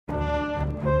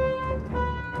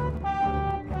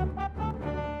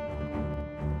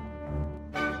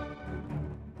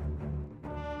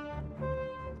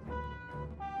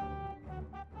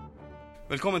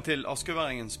Velkommen til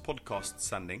Askøyværingens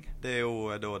podcastsending. Det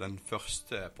jo da den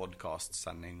første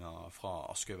podcastsendingen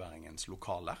fra Askøyværingens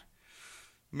lokaler.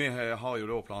 Vi har jo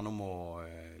da planer om å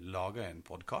lage en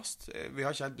podcast. Vi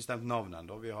har ikke helt bestemt navnet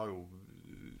enda. Vi har jo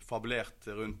fabulert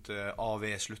rundt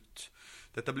AV-slutt.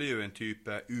 Dette blir jo en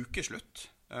type ukeslutt,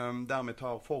 der vi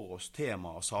tar for oss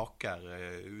tema og saker,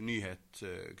 nyhet,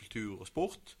 kultur og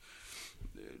sport,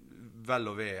 vel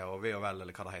og ved og vel, eller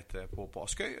hva det heter på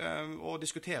Askøy, og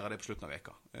diskuterer det på slutten av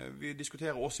veka. Vi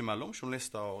diskuterer oss imellom,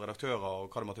 journalister og redaktører og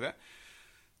hva det måtte være.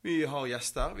 Vi har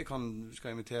gjester, vi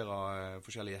skal invitere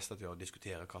forskjellige gjester til å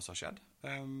diskutere hva som har skjedd.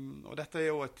 Og dette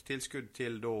jo et tilskudd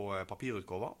til da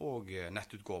papirutgåva og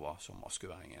nettutgåva som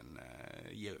Askøyværingen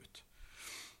gir ut.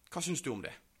 Hva synes du om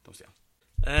det, Tom Stian?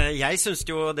 Jeg synes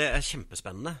jo det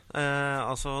kjempespennende.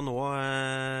 Altså nå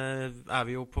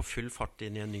vi jo på full fart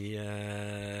inn i en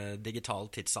ny digital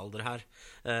tidsalder her,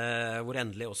 hvor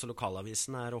endelig også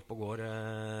lokalavisen oppe og går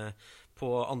på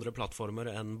andre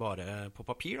plattformer enn bare på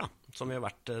papir, da, som vi har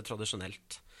vært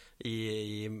tradisjonelt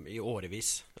i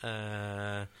årevis.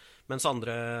 Mens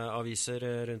andre aviser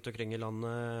rundt omkring i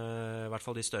landet, i hvert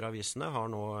fall de større avisene, har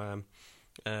nå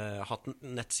hatt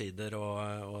nettsider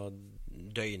og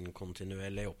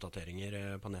døgnkontinuerlige oppdateringer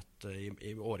på nett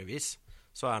i årevis,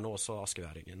 så nå også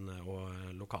Askøyværingen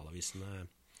og lokalavisene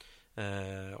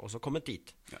også kommet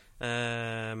dit. Ja.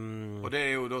 Og det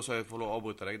jo da, så jeg får lov å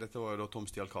avbryte deg, dette var jo da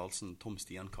Tom Stian Karlsen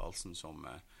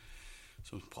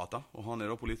som prater, og han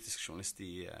da politisk journalist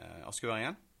i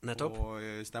Askøyværingen. Nettopp.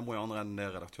 Og stemmer i andre enn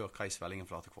redaktør Kai Svellingen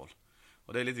Flatekvold.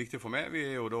 Og det litt viktig for meg, vi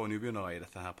jo da nybegynnere i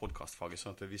dette her podcastfaget,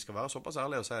 sånn at vi skal være såpass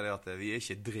ærlige og si det at vi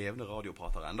ikke drevne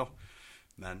radiopratere enda,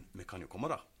 men vi kan jo komme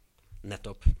der.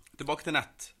 Nettopp. Tilbake til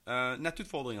nett.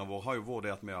 Nettutfordringen vår har jo vært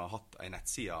det at vi har hatt en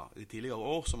nettside i tidligere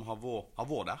år som har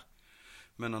vært der,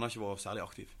 men den har ikke vært særlig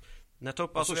aktiv.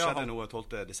 Nettopp. Og så skjedde noe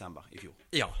 12. desember i fjor.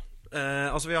 Ja.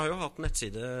 Altså vi har jo hatt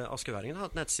nettside, Askøyværingen har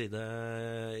hatt nettside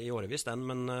i årevis den,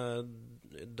 men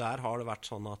der har det vært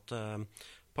sånn at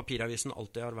papiravisen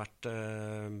alltid har vært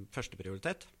første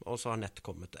prioritet, og så har nett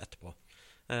kommet etterpå.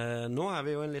 Nå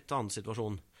vi jo i en litt annen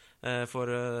situasjon.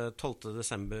 For 12.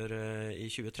 desember i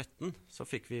 2013 så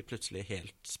fikk vi plutselig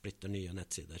helt splitter nye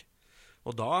nettsider.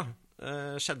 Og da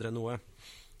skjedde det noe.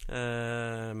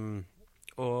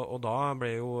 Og da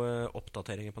ble jo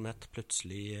oppdateringer på nett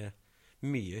plutselig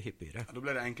mye hyppigere. Ja, da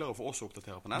ble det enklere for oss å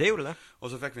oppdatere på nett. Det gjorde det.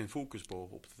 Og så fikk vi en fokus på å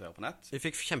oppdatere på nett. Vi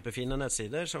fikk kjempefine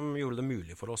nettsider som gjorde det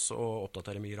mulig for oss å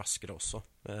oppdatere mye raskere også.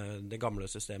 Det gamle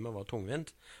systemet var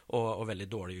tungvint og veldig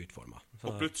dårlig utformet.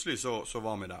 Og plutselig så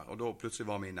var vi der, og da plutselig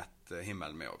var vi i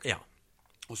netthimmelen med også. Ja.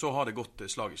 Og så har det gått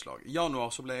slag i slag. I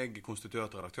januar så ble jeg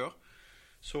konstituert redaktør.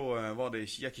 Så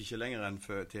gikk ikke lenger enn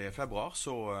til februar,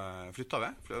 så flyttet vi,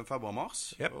 februar-mars,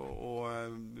 yep.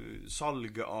 og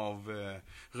salg av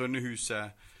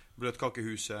Rønnehuset,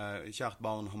 Bløtkakehuset, Kjært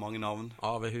barn har mange navn.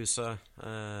 AV-huset,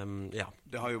 ja.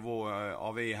 Det har jo vært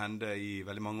AV i hende i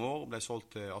veldig mange år, ble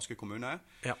solgt til Askøy kommune,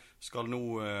 ja. Skal nå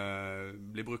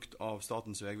bli brukt av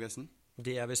Statens Vegvesen.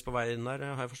 De visst på vei inn der,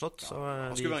 har jeg forstått. Ja.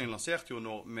 Askøyværingen lanserte jo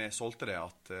når vi solgte det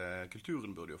at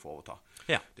kulturen burde jo få overta.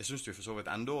 Ja. Det synes vi for så vidt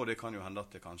enda, og det kan jo hende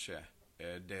at det kanskje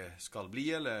det skal bli,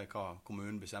 eller hva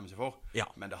kommunen bestemmer seg for. Ja,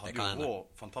 men det hadde jo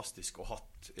vært fantastisk å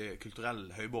hatt kulturell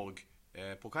høyborg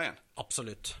på kajen.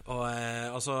 Absolutt. Og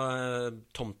altså,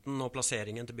 tomten og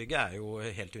plasseringen til bygget jo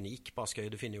helt unik på Askøy.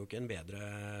 Du finner jo ikke en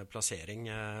bedre plassering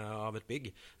av et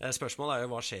bygg. Spørsmålet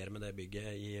jo hva skjer med det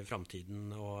bygget i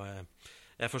fremtiden, og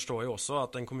jeg forstår jo også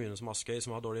at en kommune som Askøy,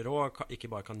 som har dårlig råd, ikke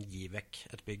bare kan gi vekk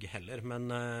et bygg heller. Men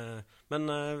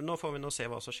nå får vi nå se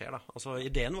hva som skjer da. Altså,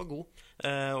 ideen var god,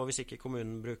 og hvis ikke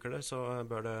kommunen bruker det, så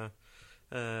bør det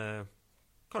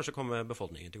kanskje komme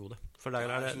befolkningen til gode. For det er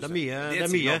mye... Det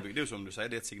signalbygg, det jo som du sier,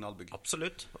 det et signalbygg.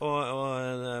 Absolutt, og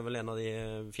det vel en av de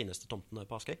fineste tomtene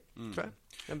på Askøy, tror jeg.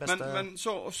 Den beste... Men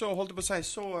så holdt jeg på å si,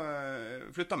 så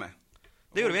flyttet vi.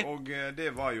 Det gjorde vi. Og det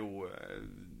var jo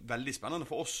veldig spennende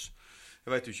for oss. Jeg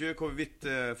vet jo ikke hvorvidt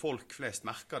folk flest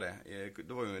merket det.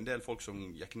 Det var jo en del folk som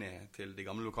gikk ned til de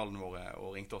gamle lokalene våre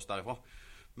og ringte oss derifra.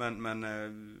 Men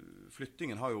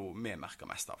flyttingen har jo vi merket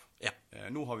mest av. Ja.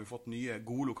 Nå har vi fått nye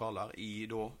gode lokaler i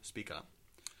da Spikeren.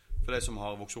 For de som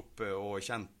har vokst opp og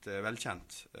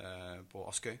velkjent på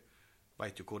Askøy,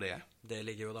 vet jo hvor det er. Det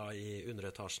ligger jo da i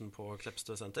underetasjen på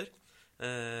Kleppstø Senter.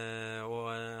 Og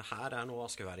her nå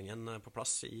Askøyværingen på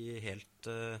plass i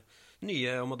helt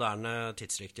nye og moderne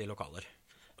tidsriktige lokaler.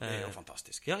 Det jo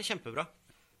fantastisk. Ja, kjempebra.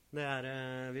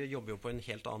 Vi jobber jo på en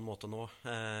helt annen måte nå,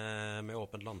 med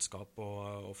åpent landskap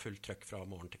og fullt trøkk fra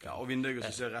morgen til kveld. Ja, og vinduet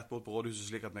som ser rett bort på rådhuset,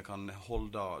 slik at vi kan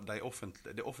holde det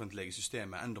offentlige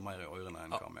systemet enda mer i ørene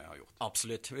enn hva vi har gjort.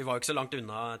 Absolutt. Vi var jo ikke så langt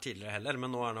unna tidligere heller,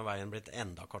 men nå nå veien blitt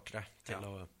enda kortere til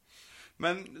å...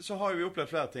 Men så har vi opplevd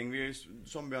flere ting.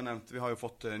 Som vi har nevnt, vi har jo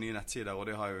fått nye nettsider, og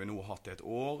det har jo nå hatt et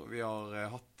år. Vi har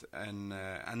hatt en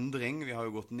endring. Vi har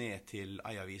jo gått ned til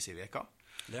en avis i veka.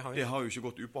 Det har jo ikke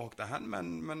gått upåaktet hen,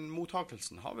 men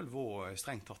mottakelsen har vel vært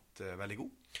strengt tatt veldig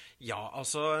god? Ja,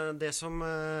 altså det som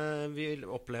vi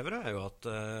opplever er jo at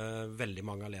veldig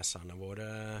mange av leserne våre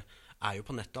er jo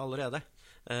på nettet allerede,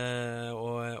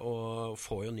 og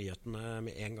får jo nyhetene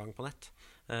med en gang på nett.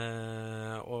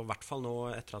 Og i hvert fall nå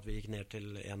etter at vi gikk ned til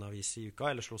en avis i uka,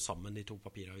 eller slo sammen de 2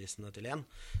 papiravisene til en,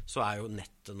 så er jo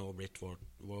nettet nå blitt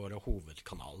vår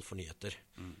hovedkanal for nyheter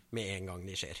med en gang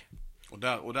de skjer. Og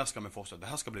der skal vi fortsette.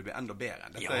 Dette skal bli enda bedre.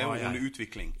 Dette er jo under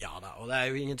utvikling. Ja da, og det er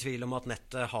jo ingen tvil om at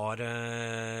nettet har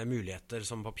muligheter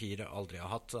som papir aldri har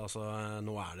hatt. Altså,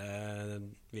 nå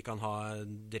vi kan ha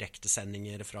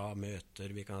direktesendinger fra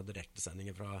møter, vi kan ha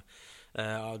direktesendinger fra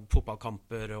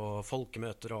fotballkamper og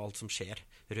folkemøter og alt som skjer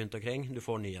rundt omkring. Du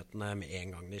får nyhetene med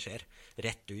en gang de skjer,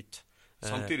 rett ut.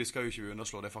 Samtidig skal jo ikke vi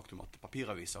underslå det faktum at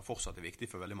papiraviser fortsatt er viktig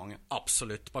for veldig mange.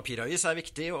 Absolutt. Papiravis er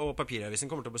viktig, og papiravisen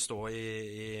kommer til å bestå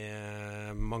i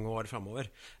mange år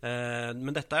fremover. Men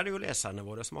dette er det jo leserne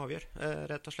våre som avgjør,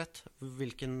 rett og slett. Det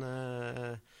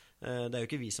er jo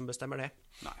ikke vi som bestemmer det.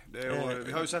 Nei,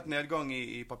 vi har jo sett nedgang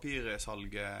i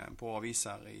papirsalget på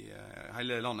aviser i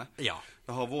hele landet. Ja.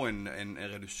 Det har vært en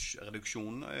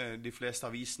reduksjon. De fleste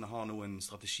avisene har nå en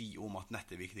strategi om at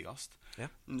nett er viktigst. Ja.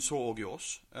 Så også i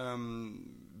oss.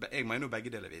 Jeg mener jo begge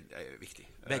deler er viktig.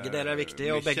 Begge deler er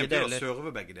viktig, og begge deler... Vi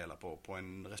server begge deler på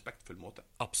en respektfull måte.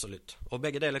 Absolutt. Og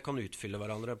begge deler kan utfylle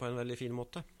hverandre på en veldig fin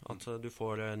måte. At du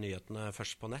får nyhetene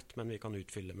først på nett, men vi kan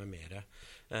utfylle med mer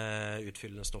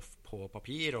utfyllende stoff på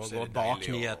papir, og gå bak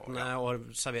nyhetene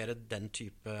og servere den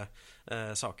type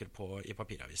saker i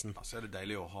papiravisen. Så er det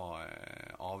deilig å ha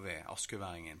AV,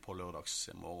 Askøyværingen, på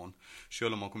lørdagsmorgen.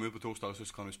 Selv om man kommer ut på torsdag, så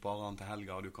kan du spare den til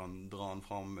helga, og du kan dra den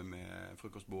fram med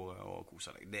frokostbordet og kose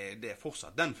deg. Det er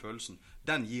fortsatt den følelsen.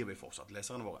 Den gir vi fortsatt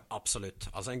leserne våre. Absolutt.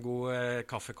 Altså en god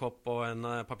kaffekopp og en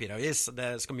papiravis,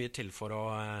 det skal mye til for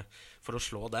å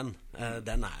slå den.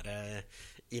 Den er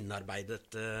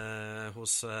innarbeidet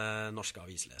hos norske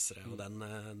avislesere, og den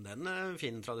er en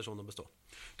fin tradisjon å bestå.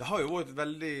 Det har jo vært et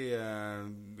veldig,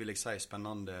 vil jeg si,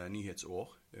 spennende nyhetsår.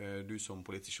 Du som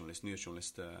politisk journalist,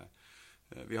 nyhetsjournalist,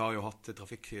 vi har jo hatt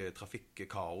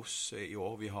trafikkaos i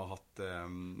år. Vi har hatt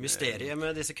mysteriet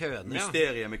med disse køene.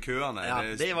 Mysteriet med køene. Ja,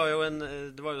 det var jo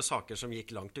saker som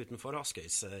gikk langt utenfor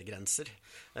Askøys grenser.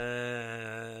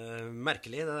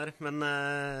 Merkelig det der. Men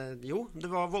jo, det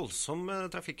var voldsom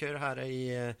trafikkøer her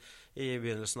i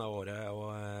begynnelsen av året, og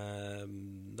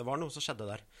det var noe som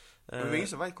skjedde der. Men det var ingen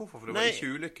som vet hvorfor, for det var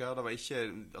ikke ulykker, det var ikke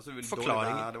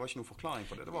forklaring. Det var ikke noen forklaring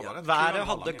på det. Været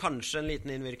hadde kanskje en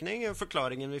liten innvirkning.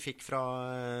 Forklaringen vi fikk fra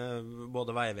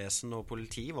både veivesen og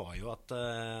politi var jo at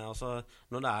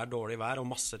når det er dårlig vær og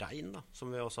masse regn, da,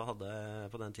 som vi også hadde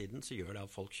på den tiden, så gjør det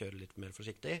at folk kjører litt mer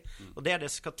forsiktig. Og det er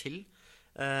det som skal til.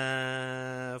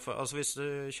 Hvis du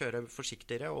kjører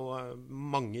forsiktigere, og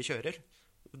mange kjører,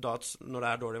 da, når det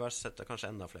er dårlig vær, så setter kanskje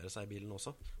enda flere seg i bilen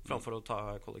også, framfor å ta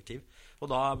kollektiv. Og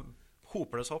da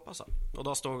hoper det seg opp, altså. Og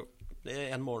da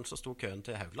en morgen så sto køen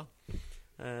til Haugland.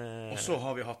 Og så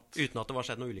har vi hatt... Uten at det var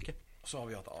skjedd noe ulykke. Så har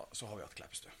vi hatt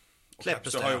Kleppstø. Og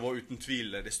Kleppstø har jo vært uten tvil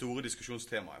det store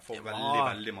diskusjonstemaet for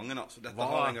veldig mange. Altså. Dette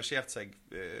har engasjert seg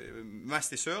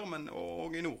mest i sør, men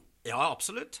også i nord. Ja,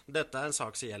 absolutt. Dette er en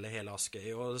sak som gjelder hele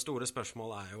Askøy, og det store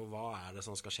spørsmålet er jo hva er det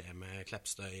som skal skje med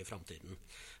Kleppstø i fremtiden.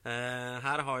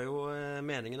 Her har jo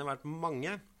meningene vært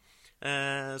mange,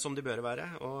 som de bør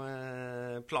være,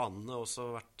 og planene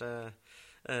også vært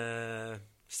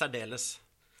særdeles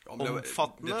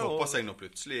omfattende. Det topper seg nå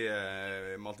plutselig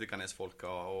Maltvikanes-folka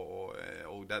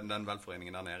og den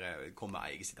velforeningen der nede kom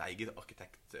med sitt eget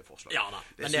arkitektforslag. Ja da.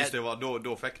 Da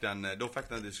fikk den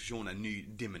diskusjonen en ny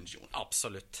dimensjon.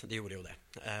 Absolutt, de gjorde jo det.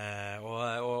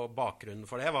 Og bakgrunnen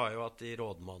for det var jo at i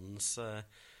rådmannens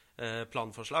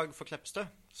planforslag for Kleppstø,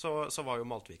 så var jo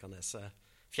Maltvikanes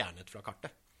fjernet fra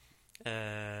kartet.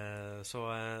 Så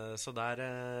der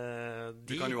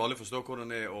Vi kan jo alle forstå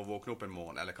hvordan det er å våkne opp en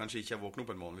morgen, eller kanskje ikke våkne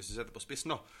opp en morgen, hvis du setter på spissen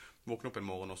da, våkne opp en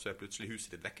morgen, og så er plutselig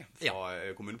huset ditt vekke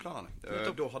fra kommuneplanene.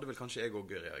 Da hadde vel kanskje jeg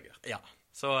også reagert. Ja,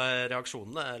 så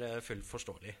reaksjonene er fullt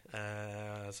forståelig.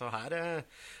 Så her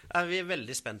er vi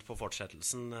veldig spent på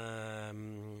fortsettelsen,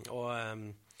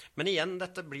 men igjen,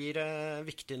 dette blir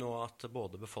viktig nå at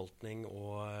både befolkning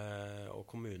og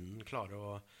kommunen klarer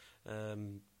å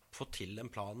få til en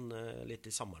plan litt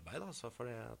i samarbeid, altså, for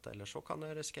ellers så kan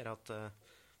det risikere at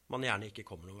man gjerne ikke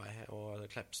kommer noen vei, og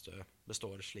Kleppstø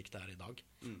består slik det i dag.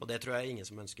 Og det tror jeg ingen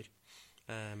som ønsker.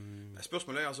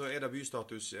 Spørsmålet altså, det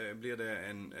bystatus? Blir det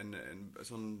en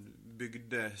sånn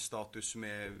bygdestatus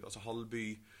med altså halvby?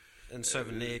 En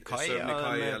søvnig kai,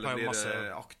 eller blir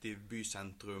det aktiv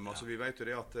bysentrum? Altså, vi vet jo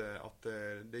det at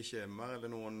det ikke er mer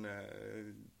eller noen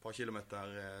par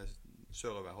kilometer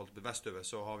sørover, vestover,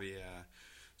 så har vi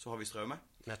Straume.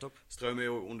 Nettopp. Straume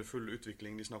jo under full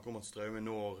utvikling. De snakker om at Straume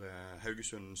når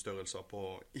Haugesund-størrelser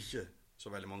på ikke så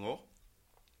veldig mange år.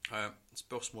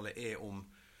 Spørsmålet om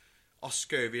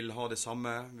Askøy vil ha det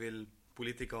samme, vil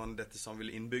politikerne dette samme,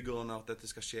 vil innbyggerne at dette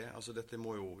skal skje. Altså, det er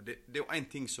jo en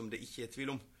ting som det ikke er tvil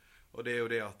om, og det er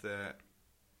jo det at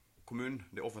kommunen,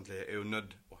 det offentlige, er jo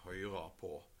nødt å høre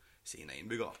på sine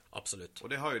innbyggere. Absolutt. Og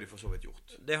det har jo de for så vidt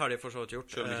gjort. Det har de for så vidt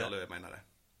gjort. Selv om ikke alle mener det.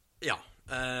 Ja.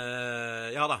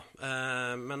 Ja da.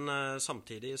 Men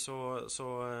samtidig så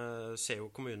ser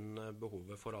jo kommunen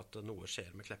behovet for at noe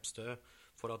skjer med Kleppstø,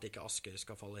 for at ikke Askøy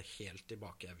skal falle helt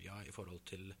tilbake evja i forhold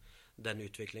til den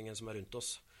utviklingen som rundt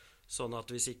oss. Sånn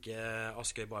at hvis ikke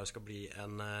Askøy bare skal bli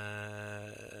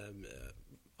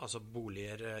altså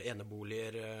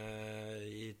eneboliger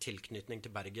i tilknytning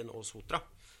til Bergen og Sotra,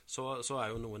 så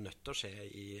jo noe nødt til å skje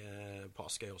på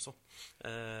Askøy også.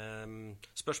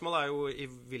 Spørsmålet jo i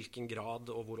hvilken grad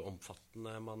og hvor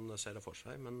omfattende man ser det for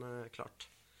seg, men klart.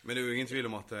 Men det jo ingen tvil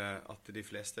om at de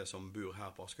fleste som bor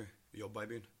her på Askøy jobber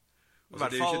i byen. I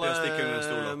hvert fall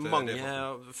mange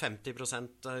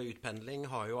 50% utpendling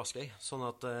har jo Askøy, sånn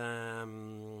at,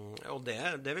 og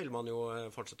det vil man jo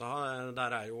fortsette å ha.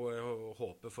 Der jo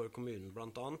håpet for kommunen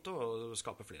blant annet, å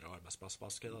skape flere arbeidsplasser på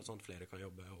Askøy, sånn at flere kan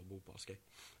jobbe og bo på Askøy.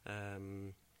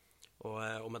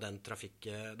 Og med den trafikk,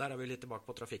 der vi litt tilbake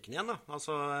på trafikken igjen da.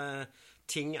 Altså,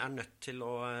 ting nødt til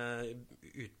å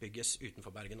utbygges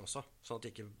utenfor Bergen også, sånn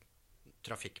at ikke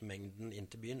trafikkmengden inn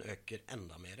til byen øker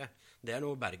enda mer. Det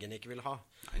noe Bergen ikke vil ha.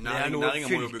 Næringen må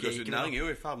jo bygges ut. Næringen jo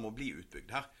i ferd med å bli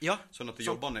utbygd her. Ja, sånn at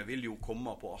jobbene vil jo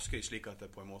komme på Askøy, slik at det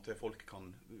på en måte folk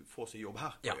kan få seg jobb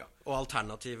her. Ja, og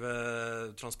alternative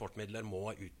transportmidler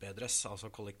må utbedres. Altså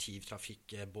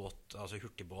kollektivtrafikk, båt, altså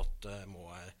hurtigbåt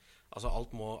må... Altså alt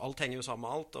henger jo sammen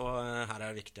med alt, og her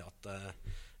det viktig at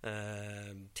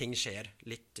ting skjer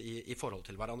litt i forhold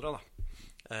til hverandre da.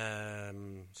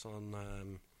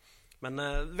 Men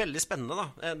veldig spennende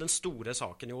da. Den store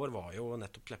saken i år var jo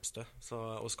nettopp Kleppstø,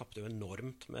 og skapte jo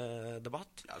enormt med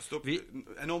debatt. Ja,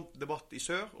 enormt debatt i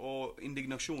sør, og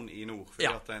indignasjon i nord, fordi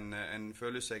at en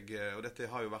føler seg, og dette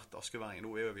har jo vært Askøyværingen,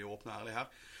 nå vi åpne ærlig her.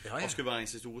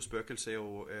 Askøyværingens store spøkelse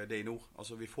jo det i nord.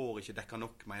 Altså, vi får ikke dekka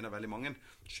nok, mener veldig mange,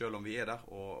 selv om vi der,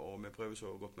 og vi prøver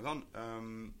så godt vi kan,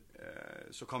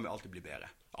 så kan vi alltid bli bedre.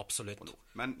 Absolutt.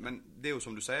 Men det jo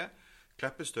som du sier,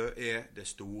 Kleppestø det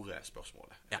store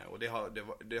spørsmålet. Ja. Og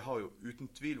det har jo uten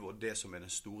tvil vært det som den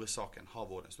store saken, har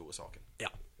vært den store saken.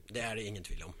 Ja, det det ingen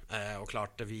tvil om. Og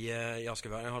klart, vi i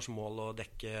Askøyværingen har som mål å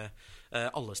dekke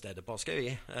alle steder på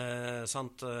Askøy,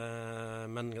 sant?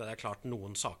 Men det klart,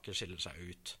 noen saker skiller seg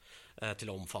ut til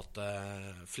å omfatte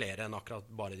flere enn akkurat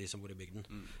bare de som bor i bygden.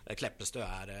 Kleppestø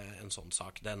en sånn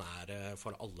sak. Den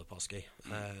for alle på Askøy.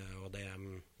 Og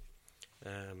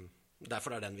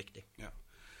derfor den viktig. Ja.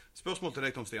 Spørsmål til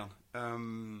deg, Tom Stian.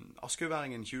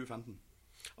 Askøyværingen 2015.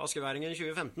 Askøyværingen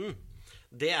 2015,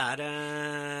 det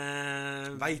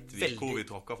vet vi hvor vi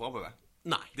tråkker fremover?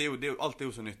 Nei. Alt jo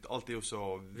så nytt, alt jo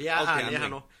så... Vi ærlige her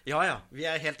nå. Ja, vi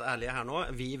helt ærlige her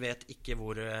nå. Vi vet ikke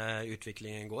hvor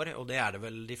utviklingen går, og det det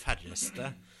vel de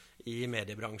færreste i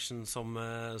mediebransjen som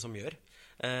gjør.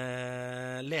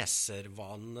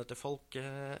 Leservanene til folk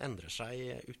endrer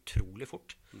seg utrolig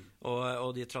fort,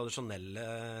 og de tradisjonelle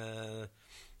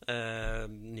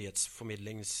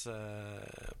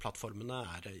nyhetsformidlingsplattformene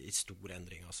i stor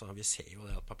endring. Altså, vi ser jo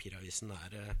det at papiravisen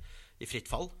i fritt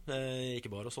fall,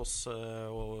 ikke bare hos oss,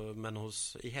 men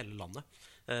i hele landet.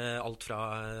 Alt fra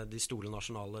de store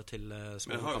nasjonale til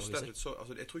små lokalaviser.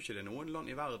 Altså, jeg tror ikke det noen land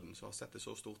i verden som har sett et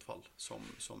så stort fall som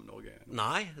Norge.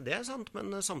 Nei, det sant,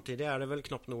 men samtidig det vel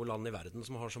knapt noe land i verden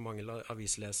som har så mange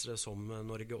avislesere som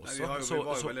Norge også. Nei, vi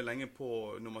var jo veldig lenge på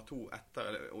nummer 2 etter,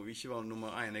 og vi ikke var nummer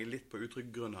 1. Jeg litt på utrygg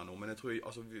grunn her nå, men jeg tror,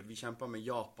 altså, vi kjemper med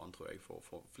Japan, tror jeg, for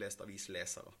flest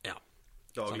avislesere. Ja.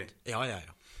 Daglig. Ja.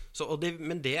 Så,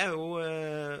 men det jo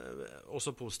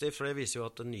også positivt, for det viser jo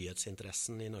at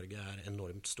nyhetsinteressen i Norge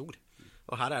enormt stor.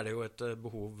 Og her det jo et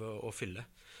behov å fylle.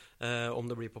 Om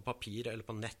det blir på papir, eller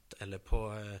på nett, eller på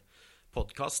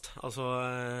podcast. Altså,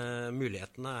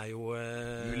 mulighetene jo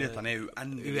Mulighetene jo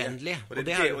uendelige. Og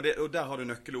der har du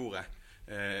nøkkelordet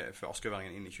for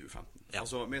Askøyværingen inn i 2015. Ja.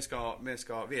 Altså, vi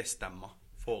skal stemmer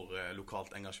for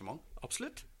lokalt engasjement.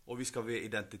 Absolutt. Og vi skal være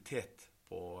identitet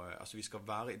vi skal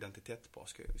være identitet på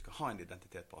Askøy. Vi skal ha en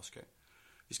identitet på Askøy.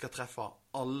 Vi skal treffe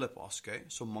alle på Askøy,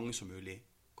 så mange som mulig,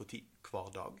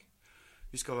 hver dag.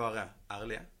 Vi skal være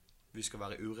ærlige, vi skal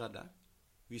være uredde,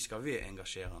 vi skal være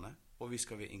engasjerende, og vi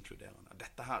skal være inkluderende.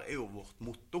 Dette her jo vårt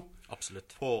motto.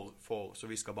 Absolutt. Så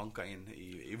vi skal banke inn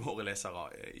i våre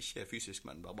lesere, ikke fysisk,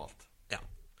 men verbalt. Ja.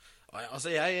 Altså,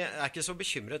 jeg ikke så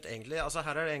bekymret egentlig. Altså,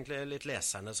 her det egentlig litt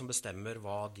leserne som bestemmer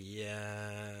hva de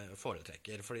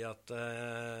foretrekker. Fordi at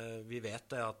vi vet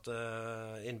det at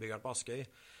innbyggerne på Askøy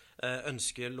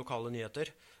ønsker lokale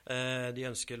nyheter. De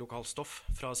ønsker lokal stoff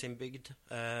fra sin bygd.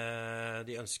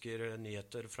 De ønsker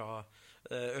nyheter fra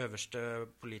øverste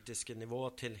politiske nivå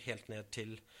til helt ned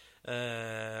til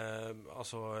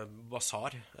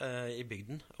basar i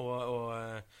bygden. Og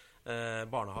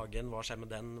barnehagen, hva skjer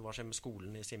med den, hva skjer med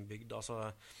skolen i sin bygd,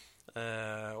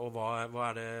 og hva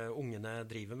det ungene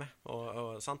driver med,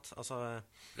 sant?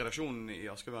 Redaksjonen i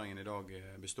Askøyværingen i dag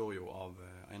består jo av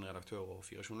en redaktør og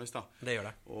 4 journalister. Det gjør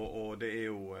det. Og det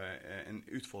jo en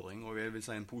utfordring, og jeg vil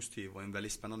si en positiv og en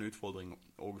veldig spennende utfordring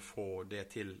å få det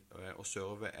til å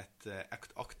serve et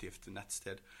aktivt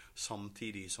nettsted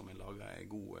samtidig som en lager en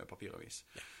god papiravis.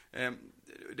 Ja.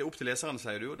 Det opp til leserne,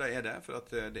 sier du, det det, for at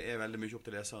det veldig mye opp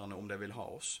til leserne om de vil ha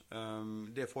oss.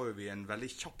 Det får jo vi en veldig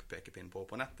kjapp pekepinn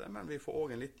på nettet, men vi får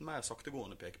også en litt mer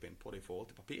saktegående pekepinn på det i forhold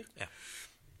til papir. Ja.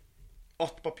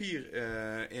 At papir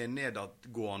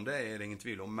nedadgående det ingen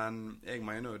tvil om, men jeg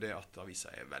mener jo det at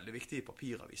aviser veldig viktig,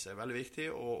 papiraviser veldig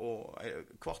viktig, og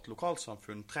hvert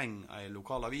lokalsamfunn trenger en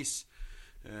lokal avis,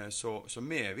 så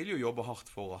vi vil jo jobbe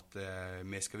hardt for at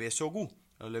vi skal være så gode,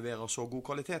 og levere så god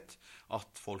kvalitet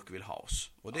at folk vil ha oss.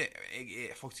 Og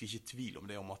jeg faktisk ikke i tvil om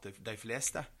det, om at de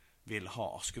fleste vil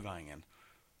ha Askøyværingen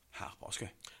her på Askøy.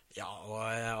 Ja, og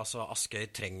Askøy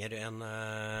trenger en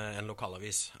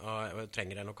lokalavis, og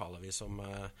trenger en lokalavis som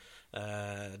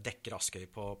dekker Askøy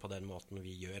på den måten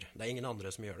vi gjør. Det ingen andre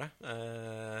som gjør det.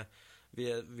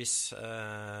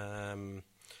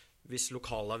 Hvis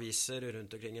lokalaviser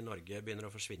rundt omkring i Norge begynner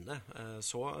å forsvinne,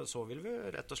 så vil vi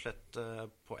rett og slett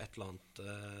på et eller annet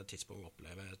tidspunkt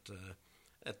oppleve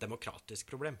et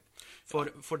demokratisk problem.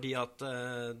 Fordi at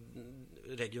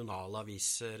regionale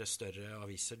aviser, større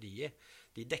aviser,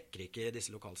 de dekker ikke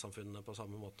disse lokalsamfunnene på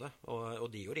samme måte, og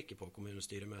de går ikke på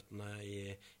kommunestyremøtene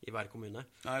i hver kommune.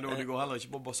 Nei, de går heller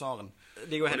ikke på basaren.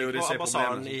 De går heller ikke på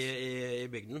basaren i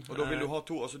bygden. Og da vil du ha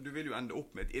to, du vil jo ende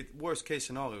opp med et worst case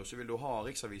scenario, så vil du ha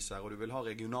riksaviser, og du vil ha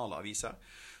regionale aviser,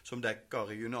 som dekker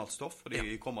regionalt stoff, og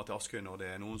de kommer til Askøy når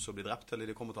det noen som blir drept, eller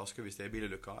de kommer til Askøy hvis det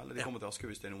bilulykker, eller de kommer til Askøy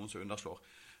hvis det noen som underslår.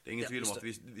 Det ingen tvil om at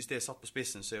hvis det satt på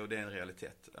spissen, så jo det en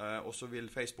realitet. Og så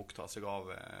vil Facebook ta seg av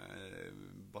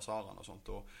basaren og sånt,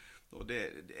 og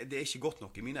det ikke godt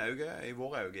nok i mine øyne, i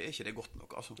våre øyne ikke det godt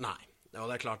nok, altså. Nei, og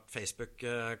det klart, Facebook,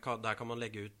 der kan man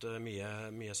legge ut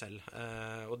mye selv,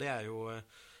 og det jo...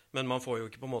 Men man får jo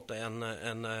ikke på en måte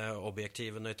en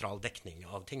objektiv, nøytral dekning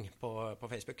av ting på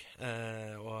Facebook.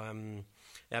 Og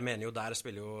jeg mener jo der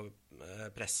spiller jo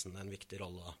pressen en viktig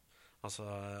rolle. Altså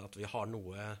at vi har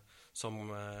noe som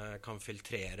kan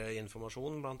filtrere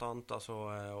informasjon, blant annet,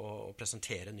 og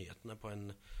presentere nyhetene på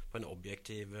en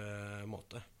objektiv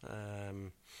måte.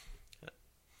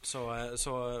 Så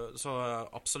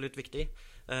absolutt viktig.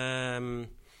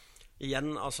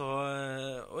 Igjen,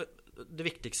 det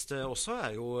viktigste også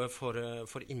jo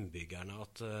for innbyggerne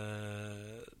at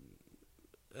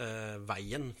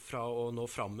veien fra å nå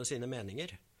fram med sine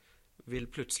meninger vil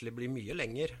plutselig bli mye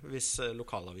lenger hvis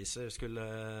lokalaviser skulle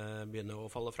begynne å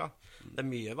falle fra. Det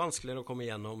mye vanskeligere å komme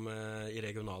gjennom i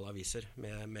regionale aviser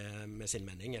med sin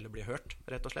mening, eller bli hørt,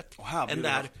 rett og slett. Og her blir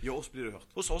det hørt. Jo, oss blir det hørt.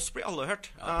 Hos oss blir alle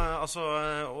hørt.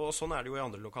 Og sånn det jo i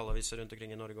andre lokalaviser rundt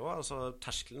omkring i Norge også.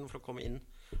 Terskelen for å komme inn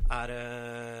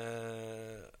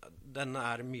den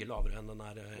mye lavere enn den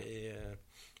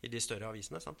i de større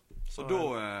avisene, sant? Så da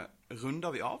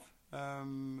runder vi av.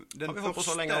 Den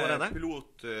første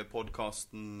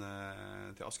pilotpodcasten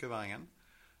til Askøyværingen.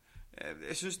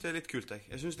 Jeg synes det litt kult,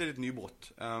 jeg synes det litt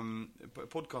nybrått.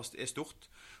 Podcast stort,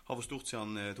 har vært stort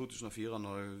siden 2004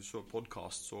 når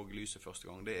podcast så lyset første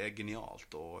gang. Det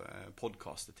genialt å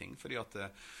podcaste ting, fordi at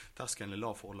terskelen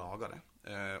lav for å lage det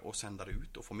og sende det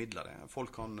ut og formidle det.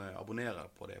 Folk kan abonnere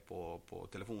på det på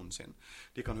telefonen sin.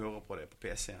 De kan høre på det på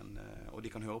PC-en, og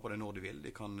de kan høre på det når de vil.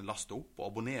 De kan laste opp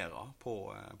og abonnere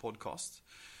på podcast.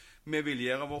 Vi vil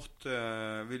gjøre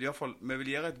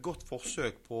et godt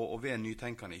forsøk på å være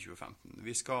nytenkende i 2015.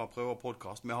 Vi skal prøve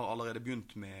podcast. Vi har allerede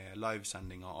begynt med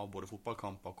livesendinger av både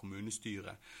fotballkamper og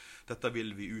kommunestyre. Dette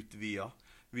vil vi utvide.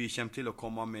 Vi kommer til å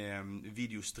komme med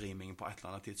videostreaming på et eller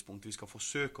annet tidspunkt. Vi skal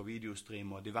forsøke å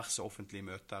videostreame diverse offentlige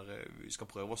møter. Vi skal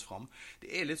prøve oss fram.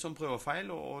 Det litt sånn prøv og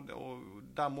feil, og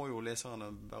der må jo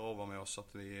leserne bære over med oss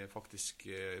at vi faktisk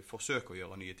forsøker å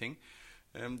gjøre nye ting.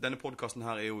 Denne podcasten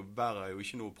her bærer jo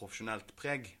ikke noe profesjonelt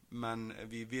preg, men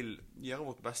vi vil gjøre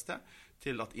vårt beste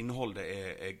til at innholdet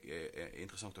er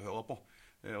interessant å høre på.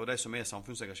 Og de som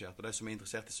samfunnsengasjert, og de som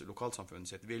interessert i lokalsamfunnet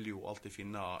sitt, vil jo alltid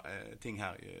finne ting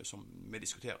her som vi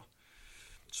diskuterer.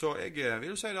 Så jeg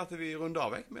vil jo si at vi runder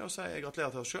av med å si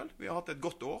gratulerer til oss selv. Vi har hatt et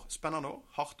godt år, spennende år,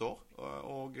 hardt år,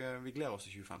 og vi gleder oss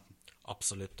til 2015.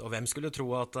 Absolutt. Og hvem skulle tro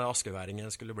at Askøyværingen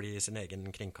skulle bli sin egen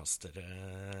kringkaster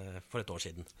for et år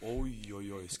siden? Oi,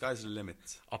 sky's the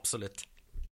limit. Absolutt.